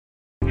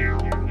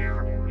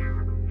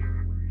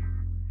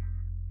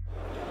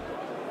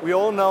We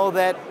all know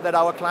that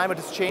our climate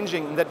is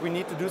changing and that we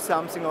need to do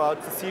something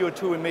about the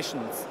CO2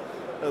 emissions.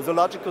 The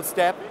logical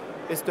step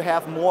is to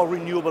have more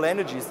renewable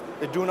energies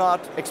that do not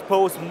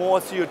expose more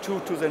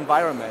CO2 to the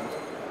environment.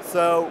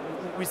 So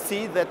we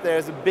see that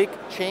there's a big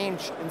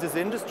change in this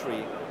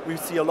industry. We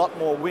see a lot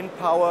more wind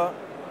power,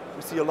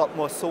 we see a lot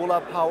more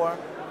solar power,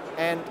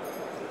 and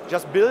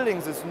just building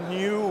this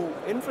new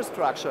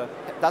infrastructure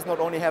does not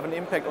only have an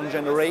impact on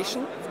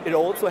generation, it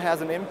also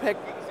has an impact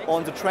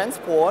on the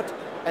transport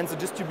and the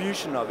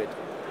distribution of it.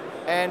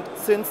 And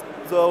since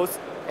those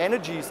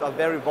energies are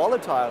very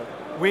volatile,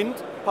 wind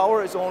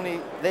power is only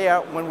there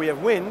when we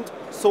have wind,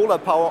 solar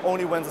power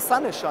only when the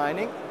sun is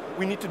shining,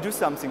 we need to do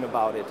something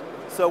about it.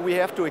 So we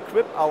have to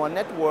equip our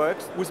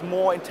networks with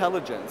more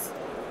intelligence.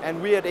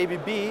 And we at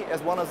ABB,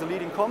 as one of the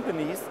leading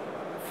companies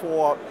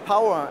for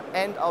power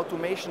and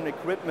automation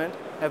equipment,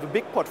 have a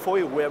big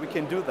portfolio where we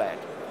can do that.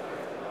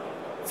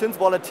 Since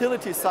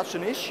volatility is such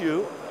an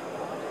issue,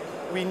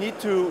 we need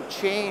to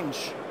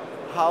change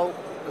how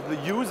the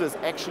users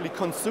actually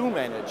consume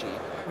energy.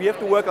 We have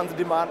to work on the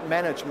demand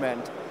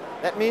management.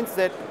 That means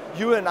that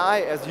you and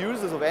I, as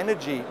users of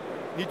energy,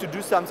 need to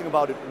do something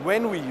about it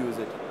when we use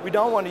it. We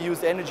don't want to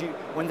use energy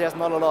when there's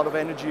not a lot of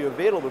energy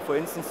available, for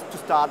instance, to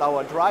start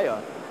our dryer.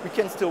 We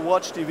can still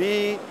watch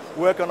TV,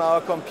 work on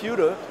our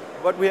computer,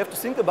 but we have to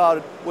think about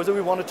it whether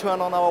we want to turn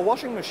on our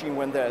washing machine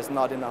when there is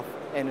not enough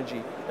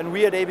energy. And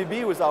we at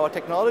ABB, with our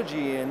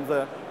technology in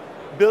the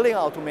building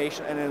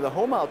automation and in the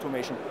home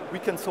automation, we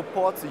can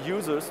support the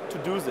users to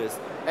do this.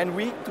 And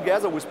we,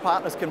 together with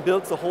partners, can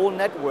build the whole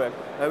network.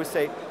 I would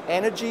say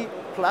energy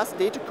plus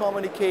data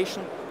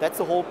communication, that's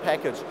the whole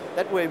package.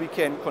 That way we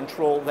can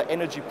control the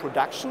energy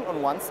production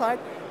on one side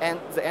and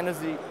the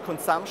energy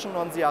consumption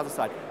on the other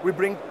side. We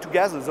bring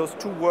together those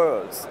two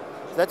worlds.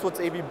 That's what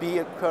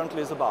ABB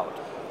currently is about.